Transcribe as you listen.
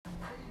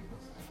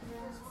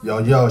Yo,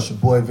 it's your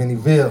boy Vinnie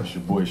ViLL. It's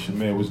your boy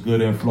Shamair. What's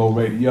good, Inflow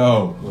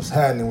Radio? What's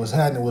happening? What's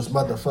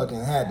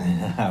motherfucking happening?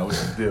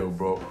 What's the deal,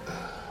 bro?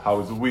 How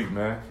was the week,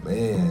 man?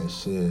 Man,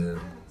 shit.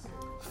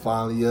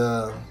 Finally,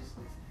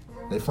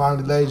 they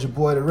finally laid your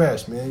boy to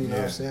rest, man. You know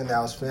what I'm saying?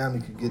 Now his family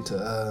could get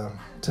to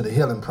the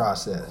healing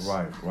process.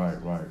 Right,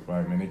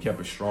 man. They kept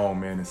it strong,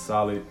 man, and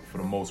solid for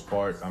the most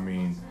part. I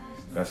mean,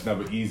 that's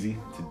never easy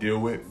to deal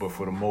with, but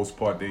for the most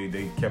part,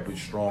 they kept it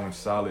strong and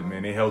solid,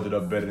 man. They held it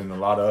up better than a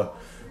lot of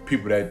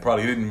people that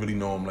probably didn't really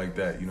know him like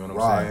that. You know what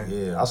I'm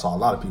saying? Yeah. I saw a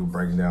lot of people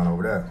breaking down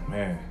over that.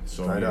 Man,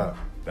 so straight up.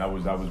 That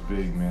was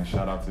big, man.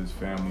 Shout out to his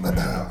family, man.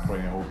 I pray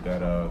and hope that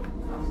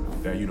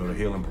the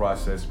healing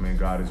process, man,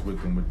 God is with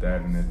them with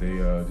that, and that they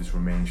just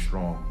remain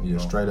strong. Yeah,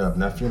 straight up.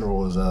 And that funeral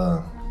was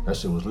that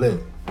shit was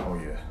lit. Oh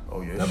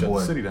yeah. That shut boy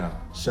the city down.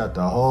 Shut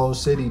the whole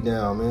city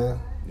down, man.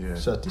 Yeah.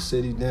 Shut the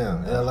city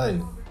down.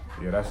 LA.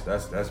 Yeah,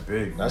 that's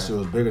big. That shit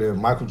was bigger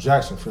than Michael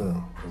Jackson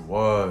funeral. It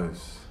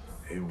was.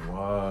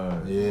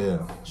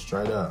 Yeah,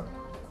 straight up.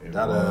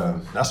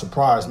 That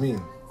surprised me.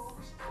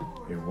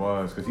 It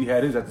was, because he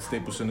had his at the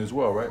Staples Center as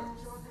well, right?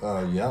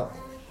 Yeah.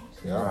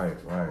 Right.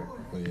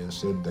 But yeah,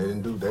 shit, they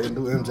didn't do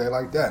MJ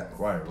like that.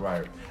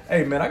 Right.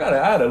 Hey, man, I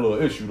had a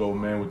little issue though,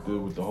 man, with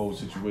the whole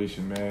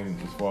situation, man.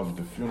 As far as with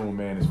the funeral,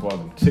 man, as far as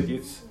the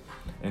tickets,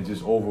 and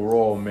just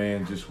overall,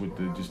 man, just with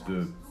the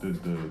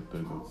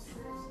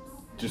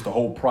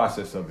whole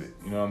process of it.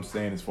 You know what I'm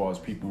saying? As far as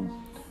people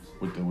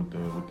with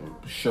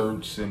the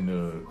shirts and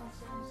the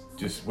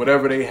just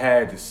whatever they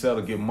had to sell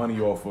to get money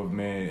off of,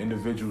 man.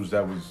 Individuals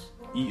that was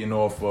eating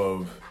off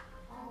of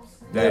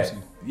that.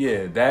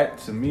 Yeah, that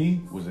to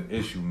me was an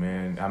issue,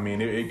 man. I mean,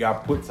 it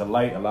got put to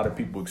light. A lot of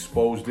people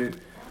exposed it.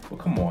 But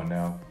come on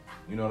now,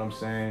 you know what I'm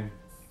saying?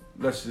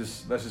 Let's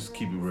just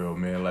keep it real,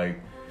 man. Like,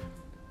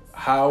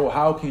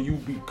 how can you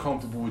be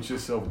comfortable with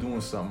yourself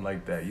doing something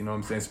like that? You know what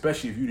I'm saying?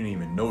 Especially if you didn't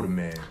even know the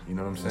man. You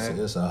know what I'm saying?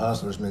 It's a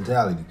hustler's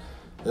mentality.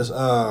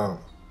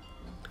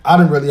 I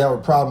didn't really have a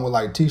problem with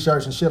like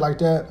T-shirts and shit like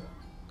that.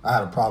 I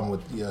had a problem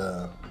with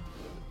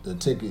the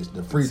tickets,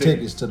 the free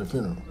tickets to the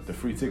funeral. The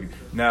free tickets.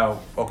 Now,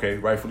 okay,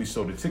 rightfully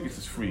so. The tickets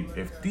is free.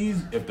 If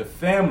the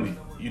family,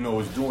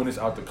 is doing this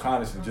out the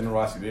kindness and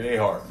generosity of their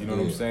heart, you know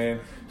what I'm saying,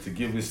 to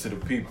give this to the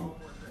people,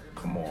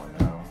 come on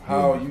now.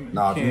 How you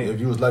can't? If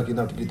you was lucky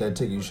enough to get that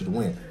ticket, you should have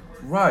went.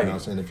 Right. You know what I'm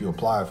saying? If you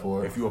applied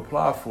for it.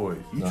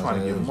 You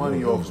trying to get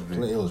money off of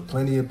it. It was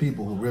plenty of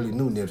people who really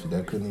knew Nipsey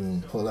that couldn't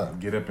even pull up.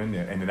 Get up in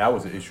there. And then that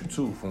was an issue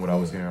too, from what I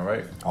was hearing,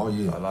 right? Oh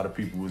yeah. A lot of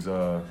people was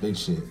big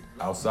shit.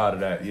 Outside of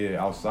that,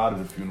 outside of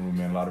the funeral,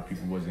 man, a lot of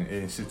people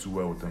wasn't sit too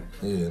well with them.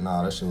 Yeah,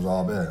 that shit was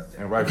all bad.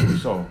 And rightfully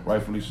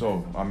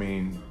so. I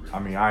mean,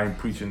 I ain't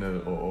preaching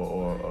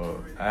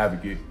or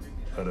advocate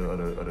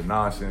of the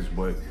nonsense,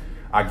 but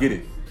I get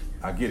it,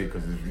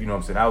 because you know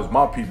what I'm saying, that was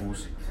my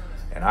people's.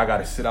 And I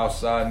gotta sit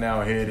outside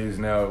now, here it is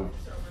now.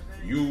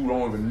 You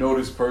don't even know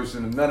this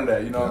person and none of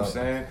that, you know what I'm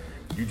saying?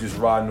 You just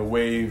riding the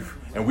wave,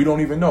 and we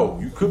don't even know.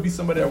 You could be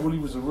somebody that really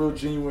was a real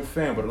genuine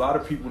fan, but a lot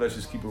of people that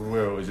just keep it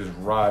real is just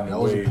riding the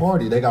wave. It was a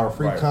party. They got a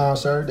free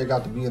concert. They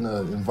got to be in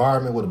an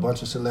environment with a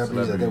bunch of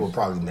celebrities that they would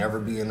probably never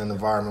be in an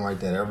environment like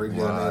that ever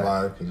again in their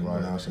life. Cause, you know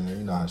what I'm saying? You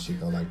know how shit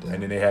go like that.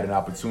 And then they had an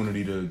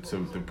opportunity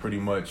to pretty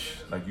much,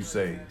 like you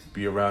say,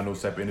 be around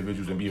those type of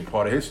individuals and be a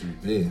part of history.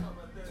 Yeah.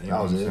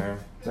 That was it.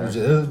 It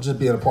was just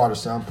being a part of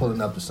something,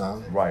 pulling up to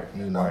something. Right,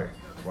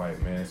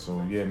 right, man.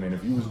 So, yeah, man,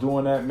 if you was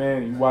doing that,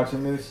 man, you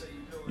watching this,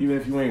 even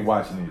if you ain't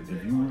watching it,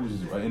 if you was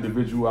an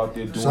individual out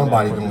there doing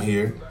somebody that. Somebody gonna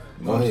hear.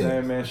 You know what I'm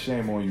saying, man?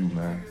 Shame on you,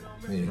 man.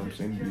 Yeah. You know what I'm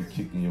saying? You be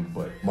kicking your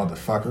butt.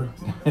 Motherfucker.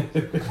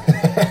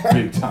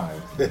 Big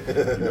time. You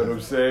know what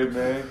I'm saying,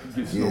 man?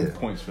 You get no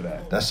points for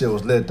that. That shit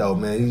was lit, though,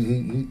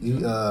 man.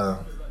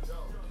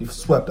 He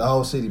swept the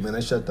whole city, man.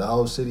 They shut the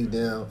whole city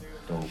down.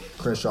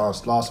 Crenshaw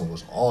Slauson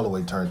was all the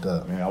way turned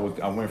up. Man,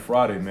 I went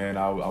Friday, man.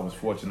 I was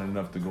fortunate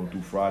enough to go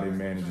through Friday,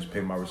 man, and just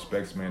pay my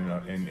respects, man,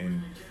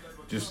 and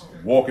just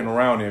walking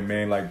around there,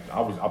 man. Like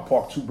I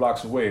parked 2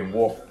 blocks away and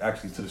walked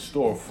actually to the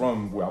store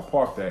from where I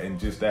parked at, and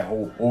just that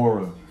whole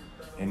aura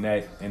in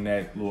that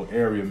little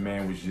area,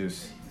 man, was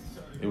just,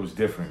 it was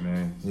different,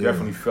 man. Yeah.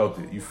 Definitely felt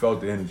it. You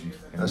felt the energy.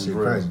 That shit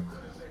crazy.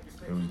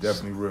 It was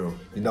definitely real.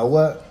 You know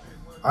what?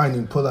 I ain't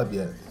even pull up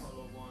yet.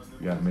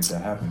 You gotta make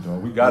that happen, Joe.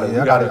 We got it.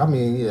 I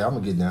mean, I'm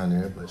gonna get down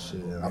there, but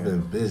shit, I've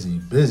been busy.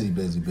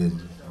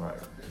 Right.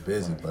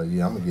 Busy, but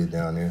yeah, I'm gonna get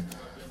down there.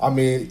 I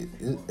mean,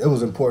 it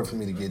was important for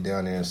me to get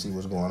down there and see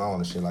what's going on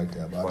and shit like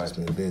that, but I've just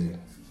been busy.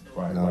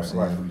 Right, you know what I'm saying?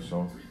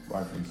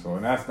 Rightfully so.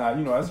 And that's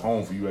not, that's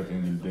home for you at the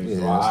end of the day. Yeah,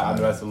 so I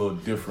know that's a little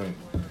different.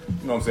 You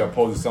know what I'm saying?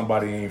 Opposed to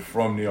somebody ain't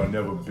from there or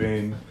never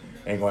been,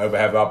 ain't gonna ever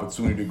have the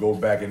opportunity to go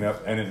back and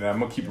I'm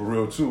gonna keep it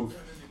real too.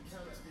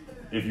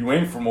 If you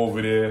ain't from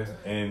over there,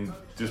 and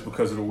just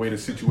because of the way the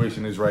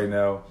situation is right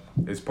now,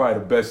 it's probably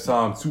the best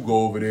time to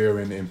go over there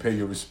and pay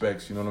your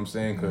respects. You know what I'm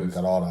saying? Cause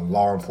got all the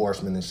law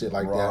enforcement and shit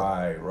like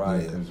that.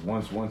 Right. Because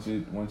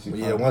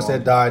once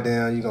that died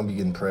down, you're gonna be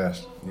getting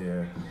pressed.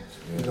 Yeah.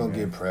 You're gonna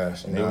get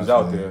pressed. And it was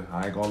out there.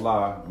 I ain't gonna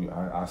lie.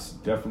 I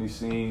definitely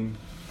seen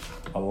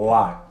a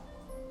lot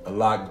a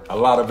lot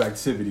of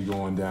activity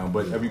going down,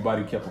 but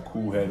everybody kept a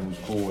cool head and was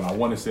cool. And I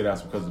want to say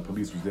that's because the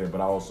police was there, but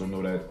I also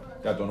know that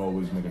don't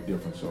always make a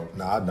difference. So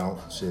Nah, I don't.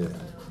 Shit.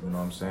 You know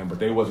what I'm saying? But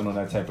they wasn't on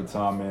that type of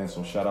time, man.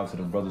 So shout out to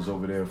the brothers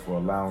over there for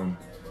allowing,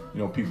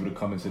 people to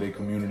come into their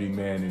community,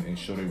 man, and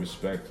show their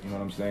respect. You know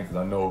what I'm saying? Because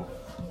I know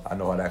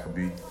how that could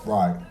be.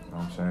 Right. You know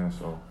what I'm saying?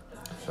 So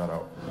shout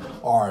out.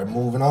 All right,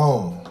 moving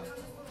on.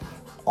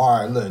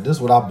 All right, look, this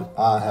is what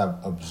I have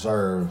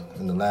observed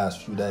in the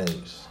last few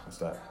days. What's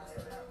that?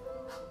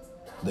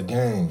 The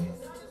game.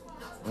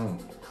 I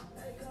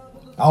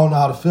don't know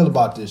how to feel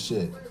about this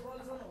shit.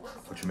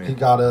 What you mean? He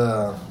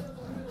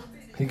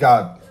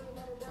got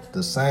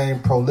the same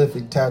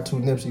prolific tattoo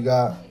Nipsey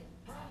got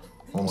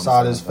on the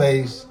side of his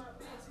face.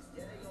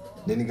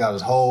 Then he got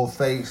his whole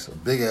face, a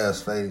big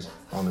ass face,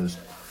 on his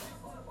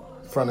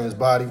front of his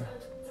body.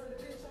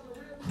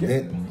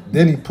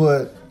 Then he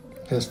put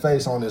his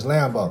face on his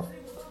Lambo.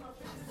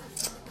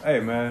 Hey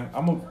man,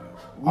 I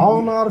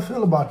don't know how to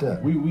feel about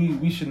that.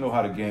 We should know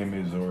how the game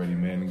is already,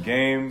 man. The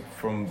game,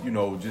 from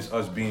just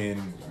us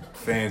being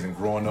fans and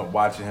growing up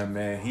watching him,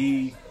 man.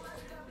 He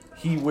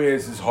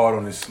wears his heart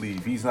on his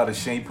sleeve. He's not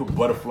ashamed. He put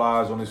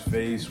butterflies on his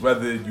face,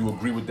 whether you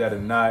agree with that or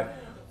not.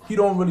 He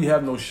don't really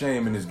have no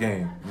shame in his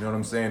game. You know what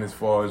I'm saying? As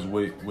far as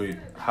with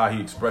how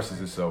he expresses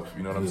himself.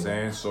 You know what I'm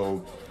saying?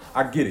 So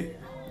I get it.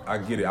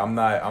 I'm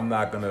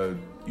not gonna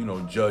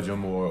judge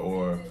him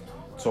or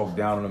talk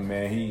down on him,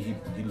 man.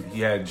 He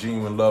had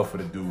genuine love for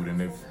the dude,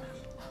 and if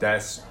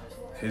that's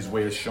his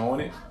way of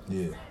showing it,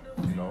 yeah.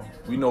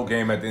 We know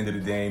game at the end of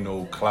the day ain't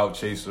no clout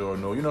chaser or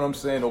no, you know what I'm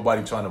saying?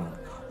 Nobody trying to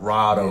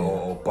ride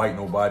or bite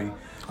nobody.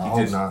 I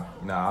hope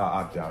not. Nah,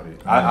 I doubt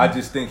it. I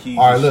just think he's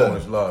showing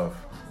his love.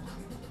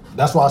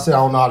 That's why I said I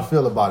don't know how to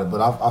feel about it,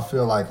 but I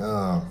feel like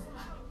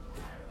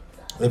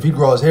if he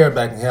grow his hair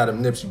back and had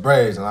them Nipsey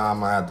braids, and I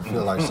might have to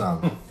feel like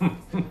something.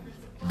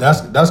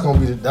 That's gonna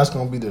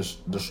be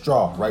the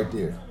straw right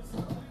there.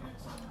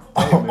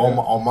 Hey,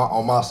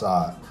 on my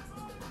side.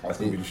 That's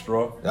gonna be the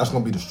straw. That's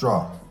gonna be the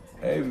straw.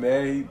 Hey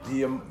man,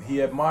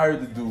 he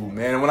admired the dude,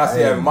 man. And when I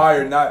say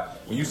admire, not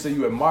when you say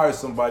you admire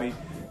somebody,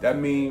 that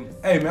mean,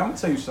 hey man, I'm gonna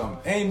tell you something.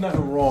 Ain't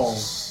nothing wrong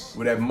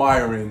with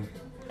admiring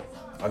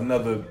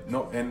another.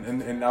 No,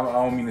 and I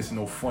don't mean this in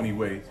no funny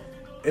way.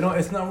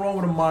 It's not wrong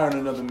with admiring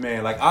another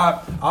man. Like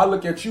I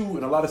look at you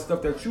and a lot of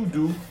stuff that you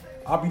do,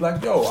 I'll be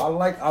like, yo, I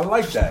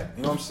like that.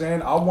 You know what I'm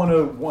saying? I want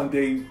to one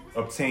day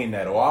obtain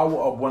that, or I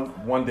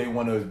one day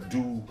want to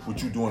do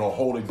what you doing, or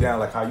hold it down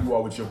like how you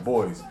are with your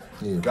boys.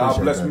 Yeah,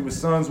 God bless me with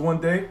sons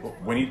one day.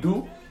 When he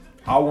do,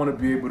 I want to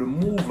be able to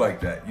move like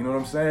that. You know what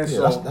I'm saying?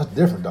 Yeah, so that's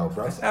different though,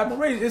 bro. It's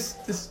admiration.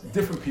 It's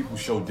different people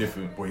show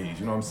different ways.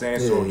 You know what I'm saying?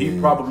 So he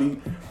probably,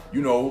 he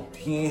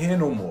ain't here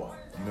no more.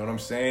 You know what I'm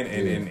saying?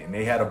 And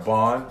they had a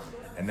bond.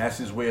 And that's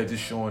his way of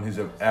just showing his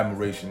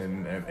admiration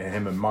and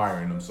him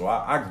admiring him. So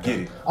I get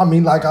it. I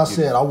mean, like I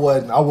said, I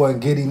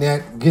wasn't getting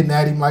at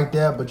him like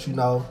that, but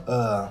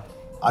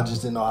I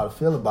just didn't know how to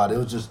feel about it.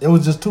 It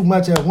was just too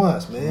much at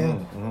once, man.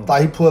 Mm-hmm.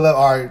 Like he pulled up,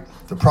 all right,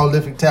 the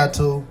prolific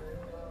tattoo.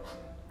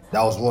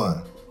 That was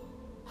one.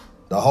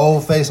 The whole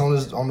face on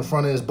the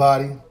front of his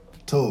body,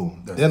 two.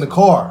 Then the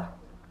car.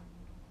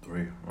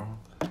 Three.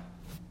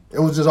 It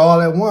was just all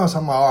at once.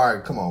 I'm like, all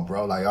right, come on,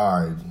 bro. Like,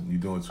 all right. You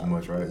doing too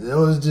much, right?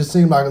 It just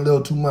seemed like a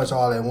little too much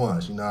all at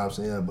once. You know what I'm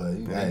saying? But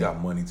he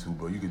got money too,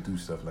 bro. You could do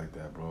stuff like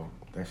that, bro.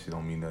 That shit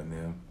don't mean nothing to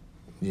him.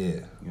 Yeah.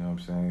 You know what I'm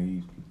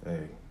saying?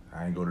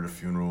 I ain't go to the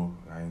funeral.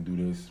 I ain't do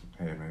this.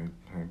 Hey, man,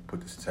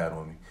 put this tat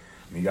on me.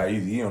 I mean, he got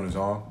Easy on his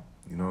arm.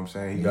 You know what I'm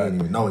saying? He didn't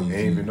even know Easy. He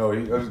didn't even know.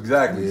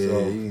 Exactly. Yeah,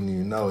 so, he didn't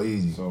even know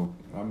Easy. So,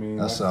 I mean.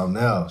 That's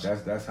something else.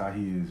 That's how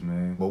he is,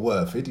 man. But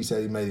what? 50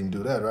 said he made him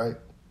do that, right?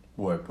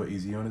 What, put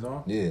Easy on his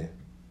arm? Yeah.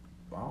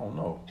 I don't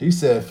know. He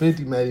said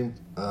 50 made him,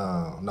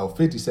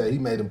 50 said he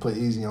made him put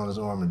Easy on his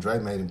arm, and Dre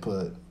made him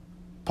put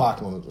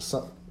Pac on it or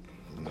something.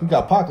 No. He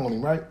got Pac on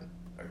him, right?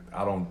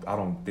 I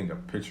don't think a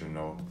picture,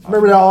 no.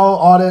 Remember that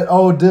all that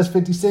old Diss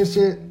 50 Cent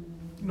shit?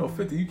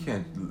 50, you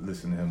can't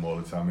listen to him all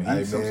the time. And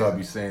he sometimes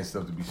be saying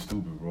stuff to be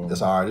stupid, bro.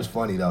 That's all right. It's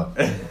funny, though.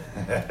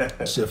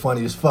 Shit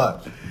funny as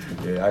fuck.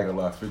 Yeah, I ain't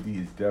gonna lie. 50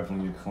 is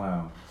definitely a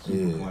clown.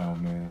 Super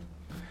clown, man.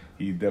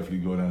 He definitely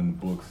go down in the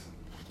books.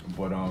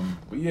 But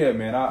yeah,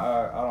 man,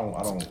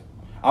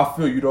 I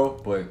feel you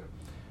though, but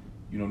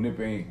Nip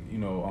ain't,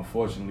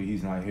 unfortunately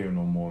he's not here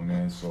no more,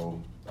 man. So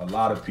a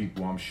lot of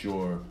people, I'm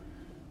sure,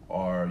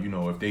 are,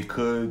 if they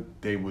could,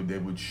 they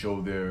would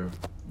show their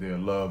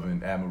love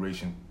and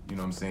admiration, you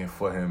know what I'm saying,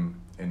 for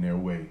him in their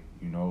way,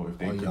 if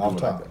they could do it like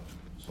that.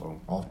 So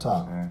off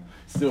top, man,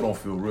 still don't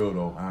feel real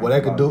though. Well,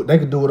 they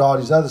could do what all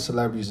these other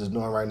celebrities is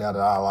doing right now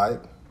that I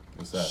like.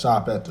 What's that?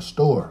 Shop at the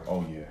store.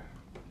 Oh yeah.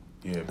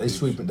 Yeah, they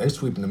sweeping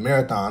the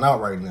marathon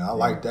out right now. I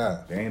like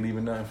that. They ain't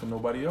leaving nothing for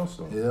nobody else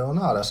though. Hell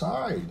no, that's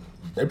all right.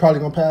 They probably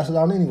gonna pass it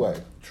out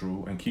anyway.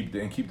 True, and keep the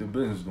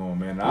business going,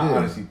 man. And I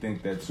honestly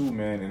think that too,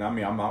 man. And I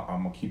mean, I'm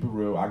gonna keep it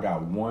real. I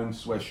got one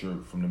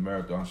sweatshirt from the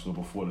marathon store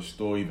before the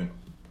store even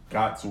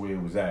got to where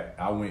it was at.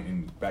 I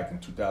went back in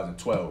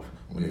 2012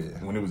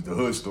 when it was the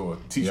hood store.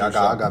 T-shirt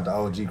I got the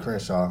OG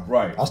Crenshaw.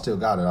 Right. I still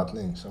got it, I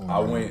think. I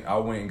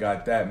went and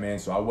got that, man.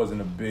 So I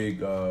wasn't a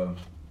big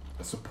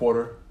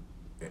supporter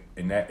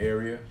in that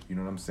area. You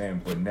know what I'm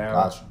saying? But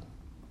now,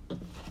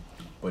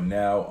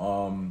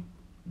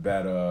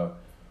 that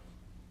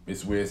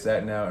it's where it's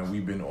at now, and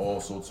we've been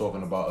also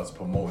talking about us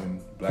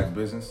promoting black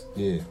business.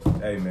 Yeah.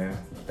 Hey, man,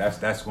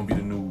 that's gonna be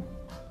the new.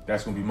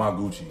 That's gonna be my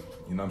Gucci.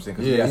 You know what I'm saying?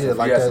 Yeah,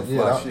 like that.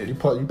 Yeah, shit. You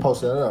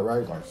posted that up,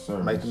 right? Like,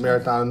 sir, make the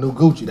marathon a new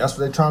Gucci. That's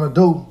what they trying to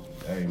do.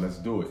 Hey, let's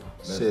do it.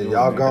 Shit,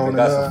 y'all going in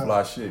there. That's some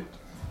fly shit.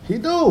 He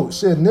do.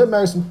 Shit, Nip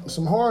made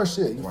some hard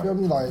shit. You feel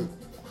me? Like,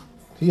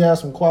 he had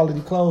some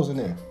quality clothes in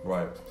there.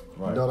 Right.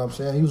 You know what I'm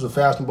saying? He was a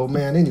fashionable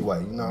man anyway.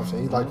 You know what I'm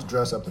saying? He liked to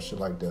dress up and shit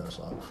like that.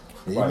 So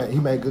yeah, he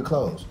made good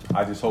clothes.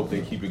 I just hope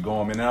they keep it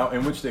going, man. Now,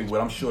 in which they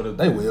will. I'm sure that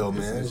they will,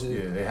 man.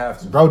 Yeah, they have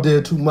to. Bro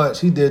did too much.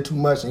 He did too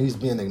much, and he's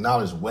being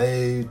acknowledged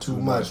way too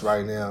much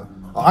right now.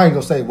 I ain't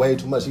gonna say way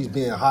too much. He's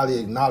being highly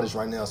acknowledged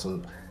right now.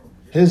 So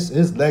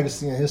his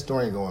legacy and his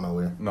story ain't going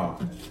nowhere. No.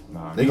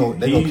 They gonna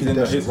keep in that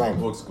the shit history rolling.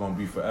 Books gonna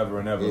be forever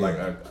and ever.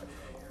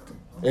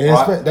 Yeah.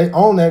 Like they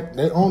own that.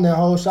 They own that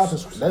whole shopping.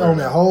 They own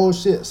that whole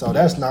shit. So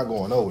that's not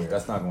going nowhere.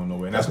 That's not going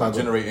nowhere. And that's gonna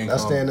generate income.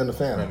 That's staying in the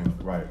family.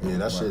 Right. Yeah,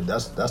 that shit.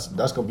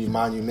 That's gonna be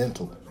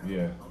monumental.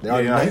 Yeah.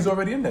 He's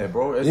already in there,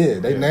 bro.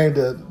 They named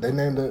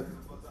the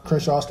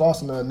Crenshaw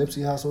Slauson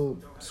Nipsey Hussle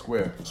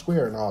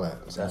Square and all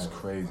that. So, that's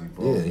crazy,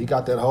 bro. Yeah, he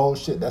got that whole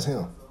shit. That's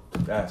him.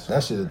 That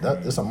shit.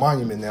 It's a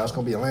monument now. It's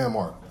gonna be a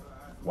landmark.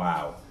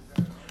 Wow.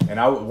 And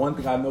one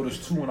thing I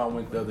noticed too when I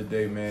went the other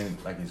day, man,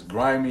 like as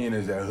grimy and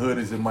as that hood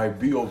as it might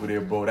be over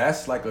there, bro,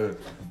 that's like a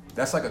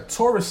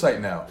tourist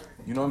site now.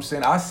 You know what I'm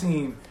saying? I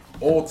seen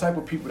all type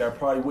of people that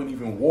probably wouldn't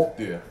even walk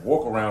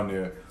around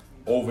there,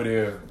 over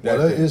there.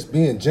 Well, it's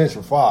being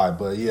gentrified,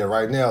 but yeah,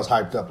 right now it's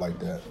hyped up like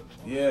that.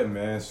 Yeah,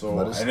 man. So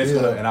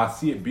and I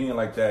see it being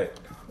like that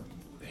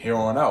here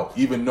on out.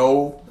 Even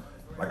though,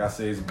 like I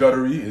say, it's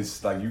guttery.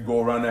 It's like you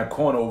go around that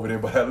corner over there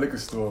by that liquor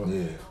store.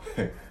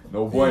 Yeah.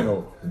 No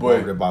bueno. Yeah. But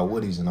over there by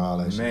Woody's and all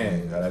that shit.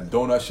 Man, that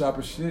donut shop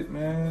and shit,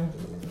 man.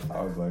 Yeah.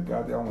 I was like,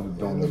 God damn, I want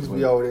a donut. Niggas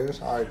be over there.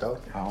 It's all right, though.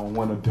 I don't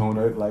want a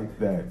donut like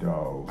that,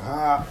 dog.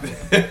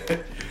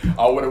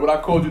 When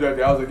I called you that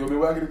day, I was like, yo, man,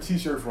 where I get a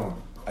t-shirt from?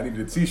 I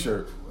needed a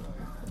t-shirt.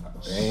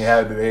 They ain't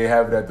have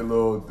it at the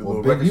little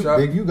record shop.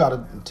 Big, you got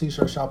a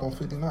t-shirt shop on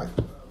 59th.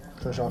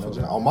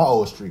 On my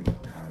old street.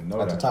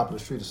 At the top of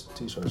the street is a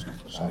t-shirt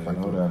shop. I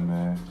know that,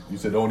 man. You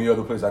said the only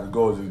other place I could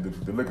go is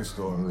the liquor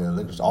store. Yeah,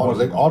 all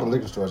the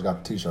liquor stores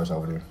got the t-shirts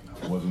over there.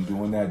 I wasn't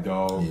doing that,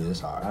 dog. Yeah,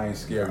 it's alright. I ain't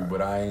scary, but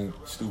I ain't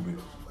stupid.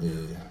 Yeah,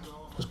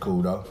 it's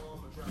cool though.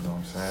 You know what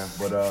I'm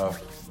saying?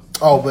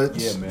 But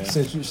yeah, man.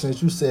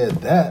 Since you said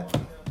that,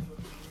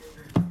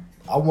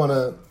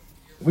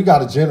 we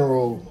got a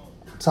general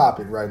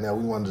topic right now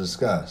we want to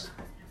discuss.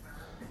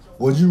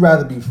 Would you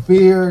rather be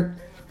feared,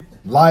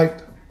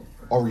 liked,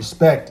 or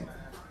respected?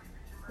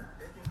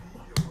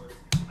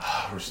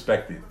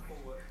 Respected.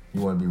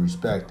 You want to be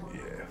respected?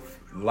 Yeah.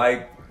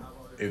 Like,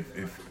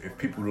 if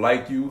people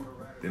like you,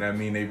 then I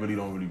mean they really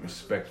don't really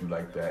respect you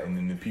like that. And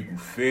then the people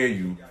fear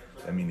you,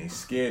 I mean they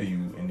scared of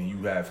you. And then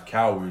you have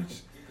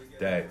cowards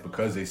that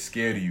because they're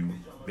scared of you,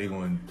 they're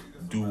going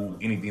to do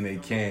anything they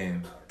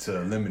can to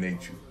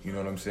eliminate you. You know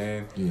what I'm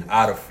saying? Yeah.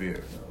 Out of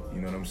fear.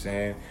 You know what I'm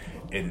saying?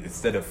 And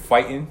instead of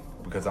fighting,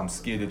 because I'm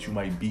scared that you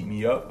might beat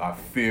me up, I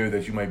fear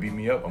that you might beat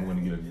me up, I'm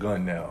going to get a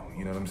gun now.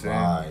 You know what I'm saying?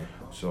 Right.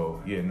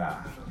 So, yeah, nah.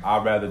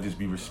 I'd rather just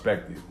be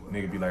respected.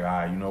 Nigga be like, all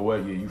right, you know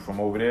what? Yeah, you from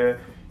over there.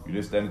 You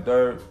this, that, and the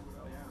third.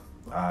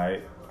 All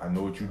right, I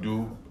know what you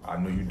do. I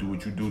know you do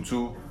what you do,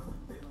 too.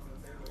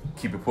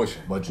 Keep it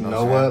pushing. But you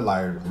know what?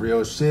 Like,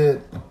 real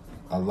shit,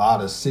 a lot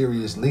of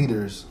serious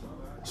leaders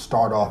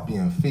start off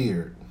being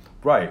feared.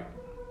 Right.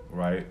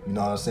 You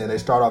know what I'm saying? They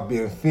start off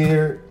being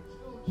feared.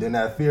 Then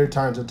that fear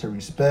turns into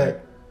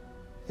respect.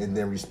 And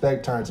then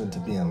respect turns into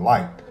being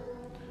liked.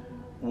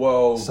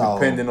 Well,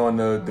 depending on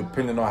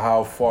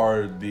how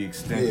far the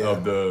extent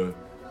of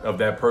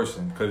that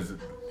person, because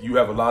you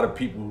have a lot of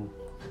people.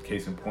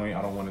 Case in point,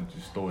 I don't want to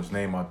just throw his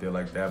name out there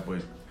like that,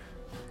 but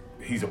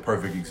he's a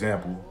perfect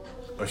example.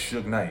 A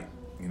Suge Knight,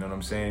 you know what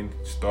I'm saying?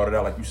 Started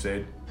out like you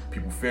said,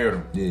 people feared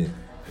him. Yeah,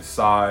 his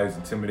size,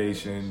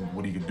 intimidation,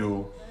 what he could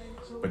do,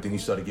 but then he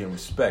started getting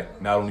respect,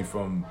 not only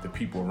from the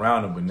people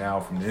around him, but now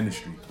from the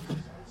industry.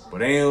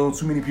 But ain't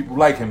too many people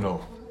like him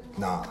though.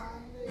 Nah.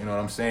 You know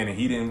what I'm saying? And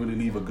he didn't really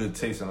leave a good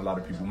taste in a lot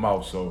of people's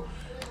mouths. So,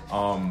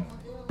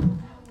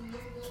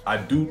 I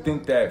do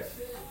think that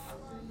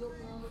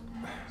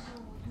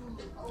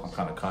I'm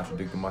kind of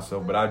contradicting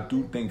myself, but I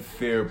do think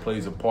fear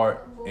plays a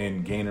part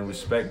in gaining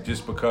respect,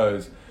 just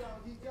because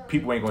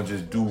people ain't gonna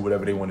just do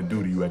whatever they want to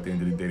do to you at the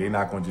end of the day. They're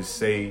not gonna just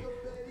say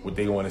what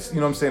they want to. You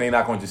know what I'm saying? They're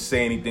not gonna just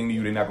say anything to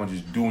you. They're not gonna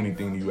just do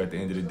anything to you at the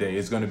end of the day.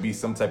 It's gonna be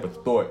some type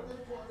of thought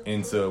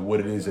into what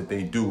it is that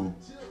they do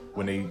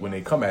when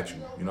they come at you.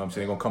 You know what I'm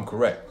saying? They're gonna come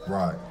correct.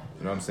 Right.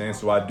 You know what I'm saying?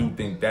 So I do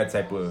think that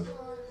type of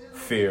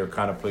fear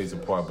kind of plays a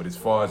part. But as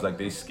far as like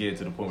they scared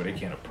to the point where they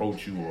can't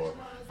approach you, or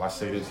if I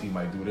say this, he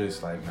might do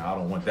this. Like, nah, I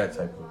don't want that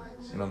type of,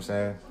 you know what I'm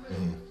saying?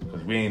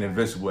 Because we ain't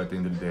invincible at the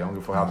end of the day. I don't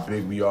give a fuck how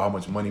big we are, how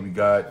much money we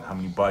got, how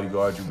many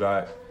bodyguards you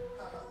got.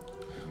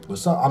 But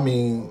so, I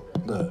mean,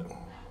 look,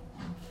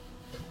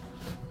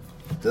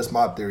 that's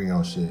my theory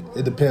on shit.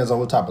 It depends on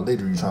what type of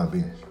leader you're trying to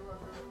be.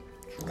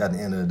 At the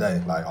end of the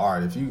day, like, all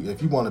right, if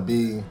you want to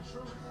be,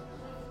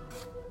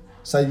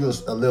 say you're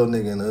a little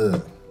nigga in the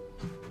hood,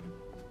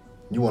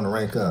 you want to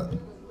rank up,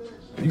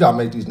 you gotta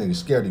make these niggas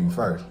scared of you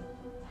first.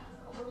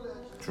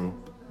 True.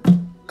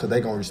 Cause they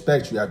gonna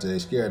respect you after they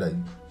scared of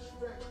you.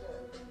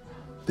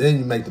 Then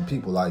you make the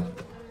people like you.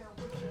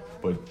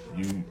 But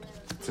you,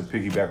 to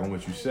piggyback on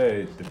what you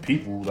said, the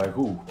people, like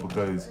who?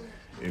 Because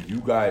if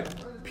you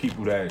got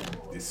people that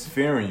is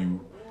fearing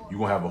you, you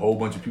gonna have a whole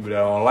bunch of people that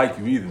don't like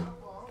you either.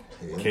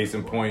 Yeah. Case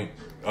in point,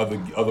 other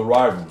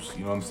rivals.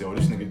 You know what I'm saying? Oh,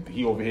 this nigga,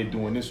 he over here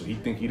doing this, or he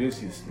think he this,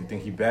 he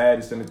think he bad,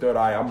 this and the third.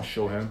 I'm gonna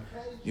show him.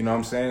 You know what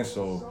I'm saying?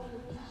 So,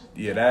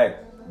 yeah,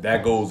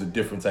 that goes a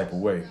different type of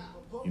way.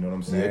 You know what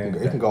I'm saying?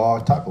 Yeah, it can go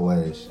all type of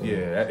ways.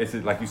 Yeah, it's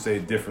like you say,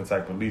 a different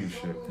type of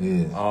leadership.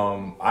 Yeah.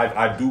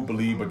 I do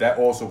believe, but that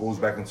also goes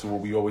back into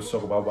what we always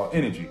talk about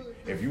energy.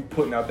 If you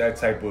putting out that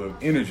type of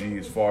energy,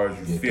 as far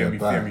as you fear me,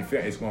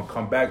 it's gonna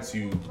come back to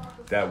you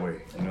that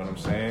way. You know what I'm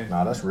saying?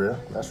 Nah, that's real.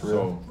 That's real.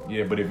 So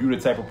yeah, but if you're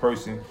the type of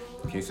person,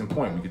 case in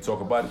point, we could talk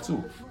about it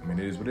too. I mean,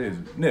 it is what it is.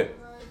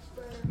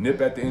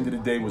 Nip at the end of the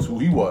day was who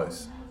he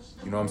was.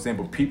 You know what I'm saying?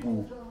 But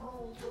people,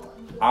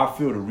 I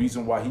feel the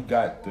reason why he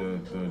got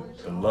the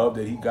love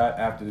that he got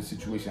after the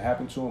situation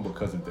happened to him,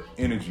 because of the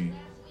energy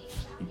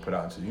he put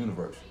out into the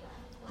universe.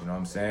 You know what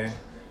I'm saying?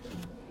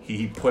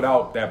 He put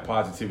out that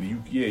positivity.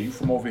 You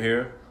from over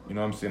here. You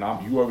know what I'm saying?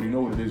 You already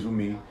know what it is with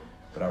me,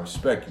 but I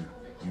respect you.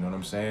 You know what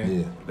I'm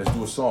saying? Yeah. Let's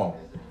do a song.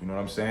 You know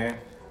what I'm saying?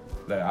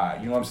 Like,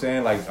 you know what I'm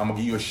saying? Like, I'm gonna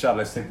give you a shot.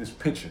 Let's take this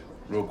picture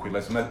real quick.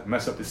 Let's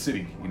mess up the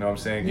city. You know what I'm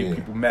saying? Get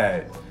people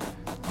mad. You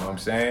know what I'm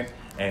saying?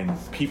 And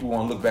people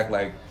want to look back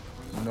like,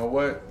 you know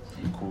what?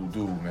 You a cool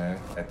dude, man.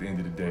 At the end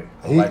of the day,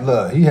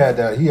 he had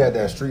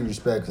that street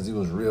respect because he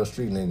was a real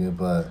street nigga.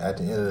 But at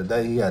the end of the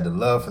day, he had the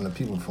love from the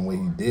people from what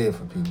he did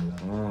for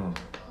people.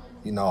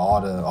 You know,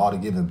 all the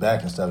giving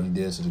back and stuff he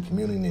did to the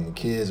community and the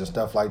kids and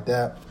stuff like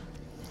that.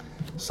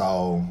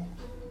 So,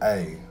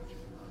 hey,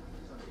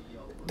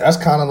 that's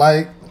kind of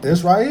like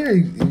this right here.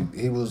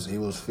 He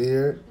was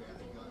feared,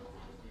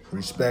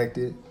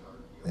 respected,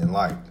 and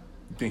liked.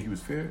 You think he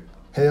was feared?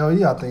 Hell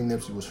yeah, I think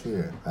Nipsey was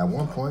feared at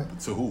one point.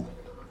 To who?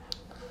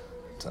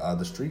 To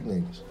other street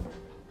niggas.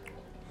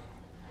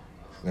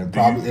 And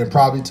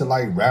probably to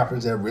like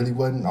rappers that really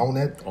wasn't on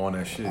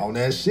that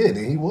shit.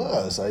 And he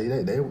was. So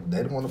they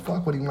didn't want to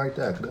fuck with him like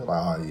that. Cause they're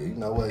like, oh yeah, you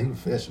know what, he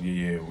official.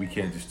 Yeah, we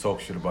can't just talk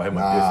shit about him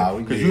like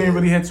this. Because you ain't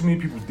really had too many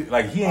people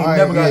like he ain't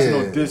never got to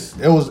know diss.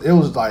 It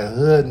was like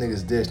hood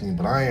niggas dissing,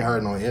 but I ain't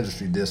heard no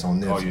industry diss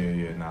on Nipsey. Oh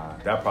yeah, nah.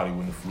 That probably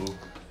wouldn't have flew.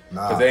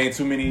 Nah. Cause there ain't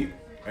too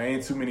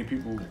many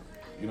people,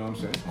 you know what I'm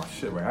saying? It's my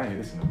shit, right? I ain't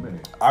hear this in a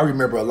minute. I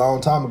remember a long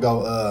time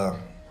ago,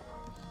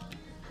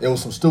 there was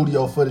some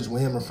studio footage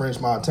with him and French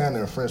Montana,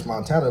 and French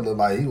Montana looked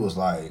like he was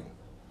like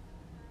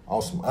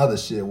on some other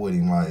shit with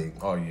him. Like,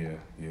 oh yeah.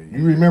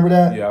 You remember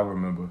that? Yeah, I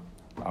remember.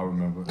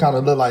 Kind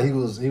of looked like he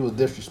was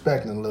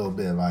disrespecting a little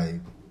bit, like.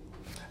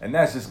 And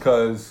that's just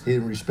cause he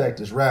didn't respect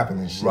his rapping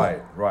and shit. Right.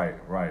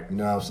 You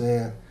know what I'm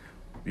saying?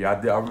 Yeah, I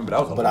remember that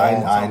was a but long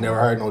time. I ain't never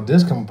heard no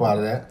diss come up out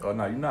of that. Oh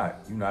no, you're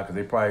not, cause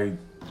they probably,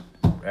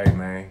 hey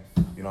man,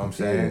 you know what I'm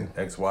saying?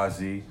 Yeah.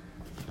 XYZ,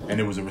 and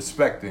it was a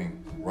respect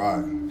thing.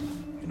 Right.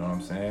 You know what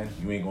I'm saying?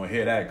 You ain't gonna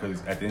hear that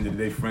because at the end of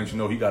the day, French, you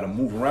know he gotta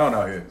move around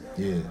out here.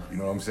 Yeah. You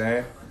know what I'm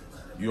saying?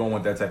 You don't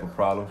want that type of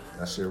problem.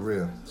 That shit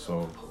real.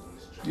 So,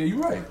 yeah, you're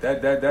right.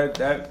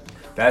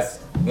 That's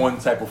one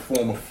type of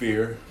form of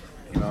fear.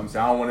 You know what I'm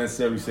saying? I don't want to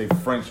necessarily say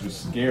French was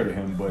scared of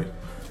him, but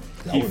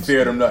he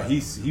feared enough. He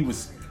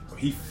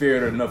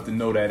feared enough to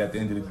know that at the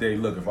end of the day,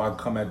 look, if I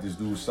come at this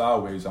dude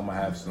sideways, I'm gonna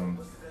have some.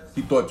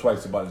 He thought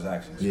twice about his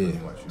actions. Yeah. Pretty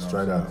much, you know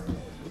straight up.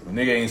 A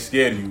nigga ain't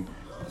scared of you.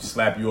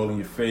 Slap you all in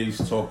your face,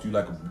 talk to you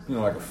like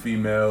a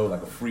female,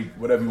 like a freak,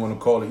 whatever you want to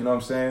call it. You know what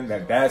I'm saying?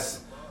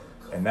 That's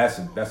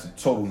a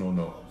total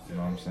no. You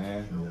know what I'm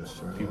saying? Yeah,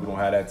 sure. People don't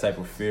have that type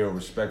of fear or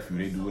respect for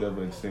you. They do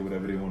whatever and say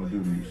whatever they want to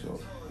do to you. So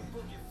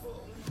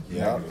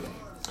yeah.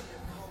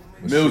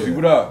 Millsy,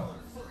 what up?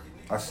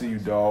 I see you,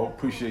 dog.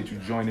 Appreciate you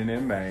joining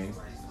in, man.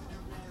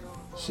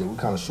 Shit, we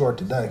kind of short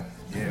today.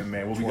 Yeah,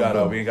 man. What we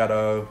got? We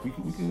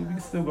can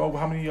still go over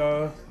how many. You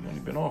only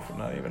been on for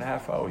not even a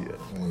half hour yet.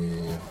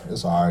 Yeah,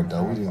 it's all right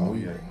though.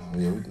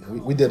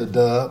 We did a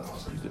dub.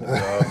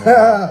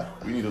 Man.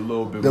 We need a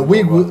little bit.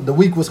 The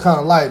week was kind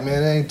of light,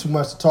 man. There ain't too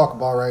much to talk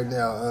about right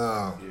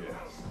now.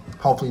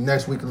 Hopefully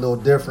next week a little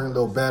different, a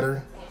little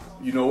better.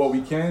 You know what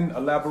we can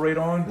elaborate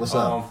on? What's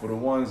up? For the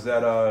ones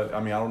that I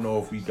don't know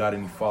if we got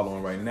any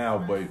following right now,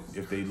 but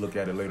if they look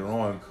at it later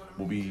on,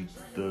 will be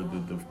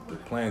the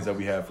plans that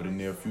we have for the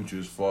near future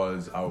as far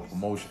as our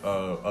promotion,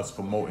 us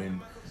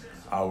promoting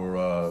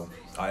our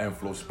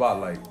inflow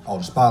spotlight. Oh,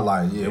 the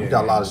spotlight. Yeah, we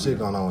got a lot of shit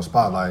going on with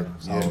spotlight.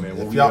 So Yeah, man.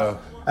 if y'all,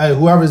 hey,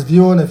 whoever's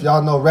viewing, if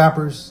y'all know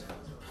rappers,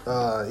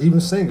 even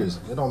singers,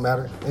 it don't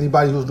matter.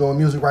 Anybody who's doing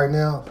music right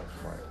now,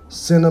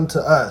 send them to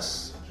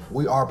us.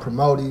 We are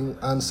promoting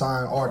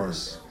unsigned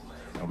artists.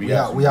 We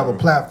have a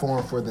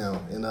platform for them,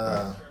 and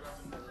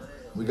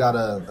we got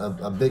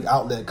a big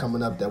outlet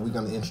coming up that we're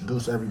gonna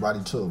introduce everybody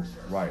to.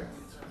 Right.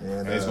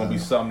 And it's gonna be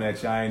something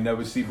that y'all ain't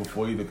never see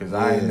before either, because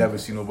I ain't never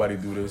seen nobody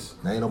do this.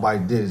 Ain't nobody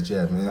did it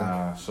yet, man.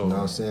 Nah, so you know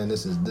what I'm saying?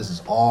 This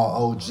is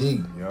all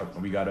OG.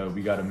 Yep. We got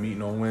a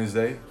meeting on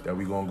Wednesday that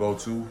we gonna go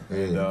to,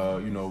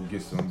 and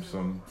get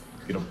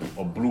get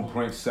a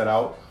blueprint set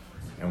out.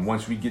 And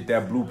once we get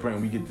that blueprint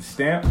and we get the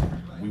stamp,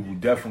 we will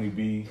definitely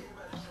be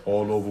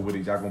all over with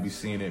it. Y'all gonna be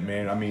seeing it,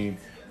 man. I mean,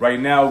 right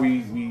now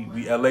we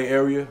LA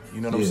area,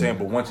 you know what I'm saying?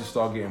 But once it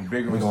start getting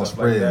bigger and stuff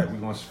like that, we're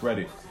gonna spread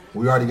it.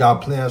 We already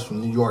got plans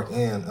from New York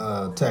and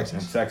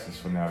Texas. And Texas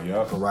for now,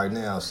 yeah. For right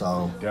now,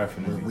 so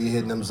definitely we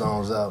hitting them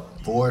zones up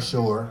for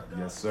sure.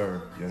 Yes,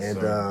 sir. Yes, and,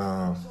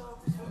 sir.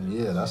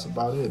 Yeah, that's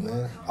about it,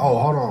 man. Oh,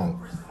 hold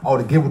on. Oh,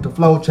 the Get With The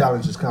Flow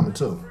challenge is coming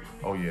too.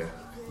 Oh yeah.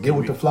 Get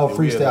With The Flow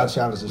freestyle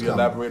challenge is coming. We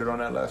elaborated on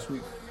that last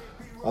week.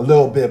 A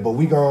little bit, but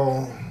we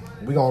gonna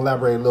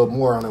elaborate a little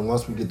more on it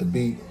once we get the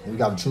beat. We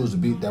gotta choose the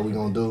beat that we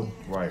gonna do.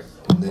 Right.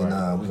 And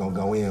then we gonna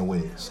go in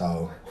with it.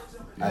 So.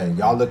 Hey,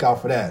 y'all look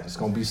out for that. It's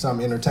gonna be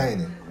something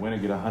entertaining. Winner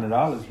get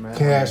 $100, man.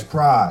 Cash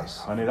prize.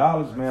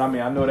 $100, man. I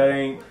mean, I know that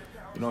ain't,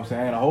 you know what I'm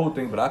saying, ain't a whole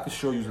thing, but I can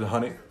show you the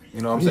 100. You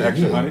know what I'm saying?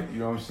 Extra 100. You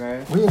know what I'm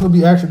saying? We ain't gonna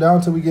be extra down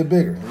until we get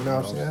bigger. You know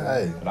what I'm saying?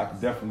 Hey. But I can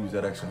definitely use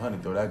that extra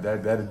 100 though.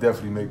 That'll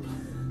definitely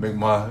make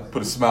my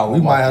put a smile on my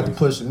face. We might have to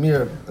push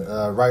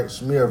Shamair, write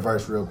Shamair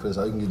verse real quick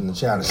so he can get in the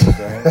challenge.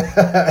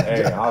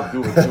 Hey, I'll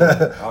do it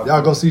too.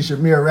 Y'all go see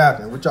Shamair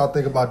rapping. What y'all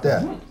think about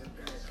that?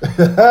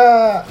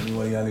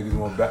 Anyone of y'all niggas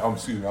want battle?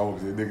 Excuse me, I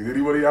won't say niggas.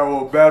 Anyone of y'all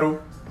want battle?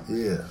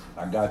 Yeah.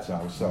 I got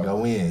y'all. What's up?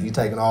 Go in. You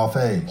taking all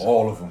phase.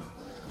 All of them.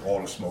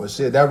 All the smoke. But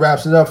shit, that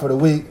wraps it up for the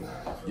week.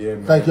 Yeah,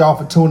 man. Thank y'all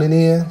for tuning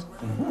in.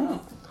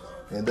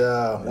 And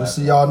we'll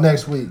see y'all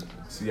next week.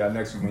 See y'all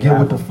next week. Get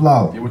with the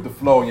flow. Get with the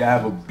flow. Y'all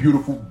have a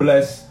beautiful,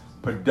 blessed,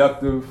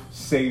 productive,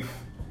 safe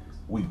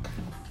week.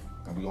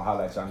 And we gonna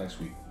holler at y'all next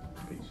week.